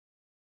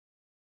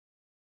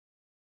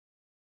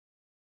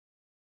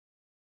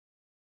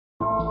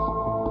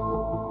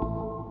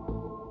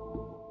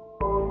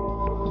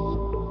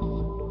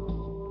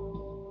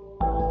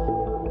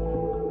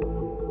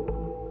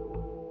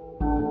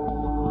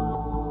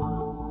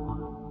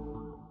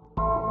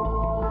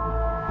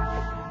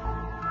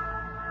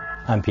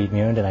I'm Pete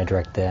Muend, and I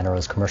direct the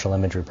NRO's Commercial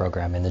Imagery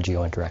program in the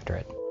GEOINT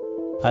Directorate.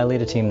 I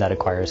lead a team that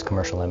acquires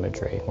commercial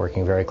imagery,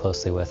 working very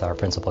closely with our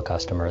principal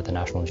customer, the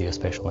National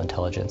Geospatial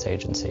Intelligence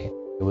Agency.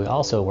 We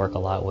also work a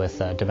lot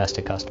with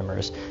domestic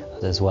customers,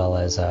 as well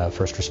as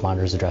first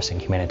responders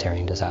addressing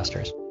humanitarian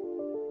disasters.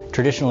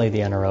 Traditionally,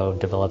 the NRO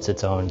develops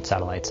its own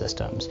satellite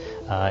systems,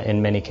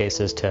 in many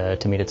cases to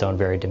meet its own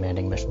very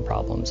demanding mission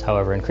problems.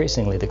 However,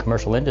 increasingly, the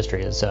commercial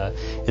industry is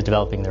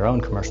developing their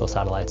own commercial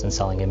satellites and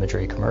selling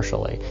imagery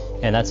commercially.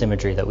 And that's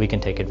imagery that we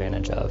can take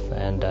advantage of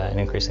and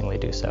increasingly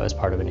do so as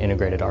part of an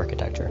integrated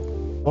architecture.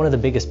 One of the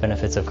biggest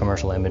benefits of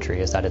commercial imagery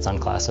is that it's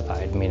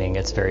unclassified, meaning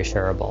it's very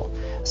shareable.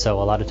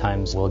 So a lot of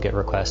times we'll get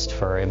requests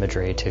for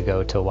imagery to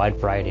go to a wide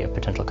variety of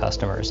potential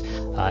customers,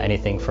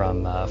 anything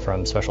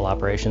from special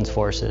operations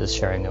forces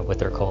sharing it with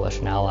their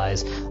coalition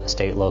allies,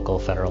 state, local,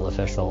 federal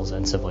officials,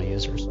 and civil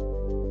users.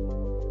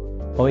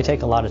 Well, we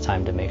take a lot of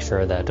time to make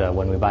sure that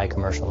when we buy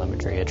commercial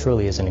imagery, it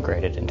truly is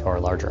integrated into our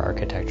larger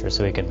architecture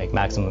so we can make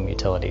maximum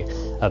utility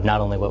of not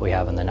only what we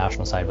have on the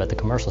national side, but the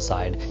commercial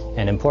side,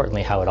 and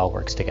importantly, how it all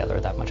works together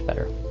that much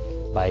better.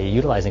 By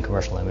utilizing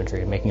commercial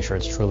imagery and making sure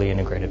it's truly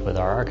integrated with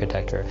our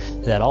architecture,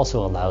 that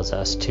also allows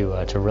us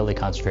to really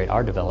concentrate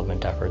our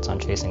development efforts on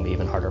chasing the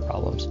even harder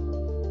problems.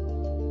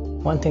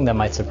 One thing that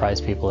might surprise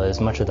people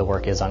is much of the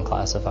work is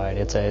unclassified.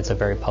 It's a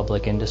very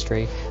public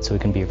industry, so we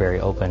can be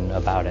very open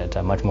about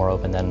it, much more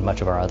open than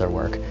much of our other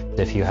work.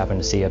 If you happen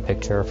to see a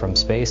picture from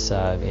space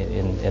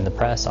in the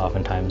press,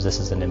 oftentimes this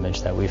is an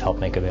image that we've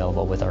helped make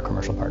available with our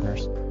commercial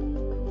partners.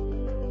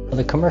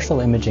 The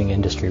commercial imaging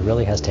industry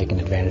really has taken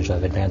advantage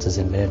of advances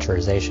in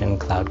miniaturization,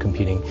 cloud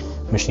computing,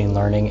 machine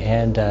learning,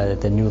 and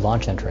the new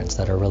launch entrants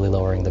that are really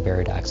lowering the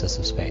barrier to access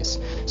of space.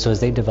 So as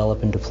they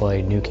develop and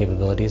deploy new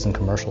capabilities and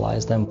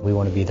commercialize them, we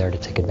want to be there to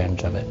take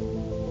advantage of it.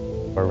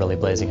 We're really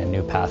blazing a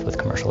new path with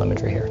commercial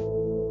imagery here.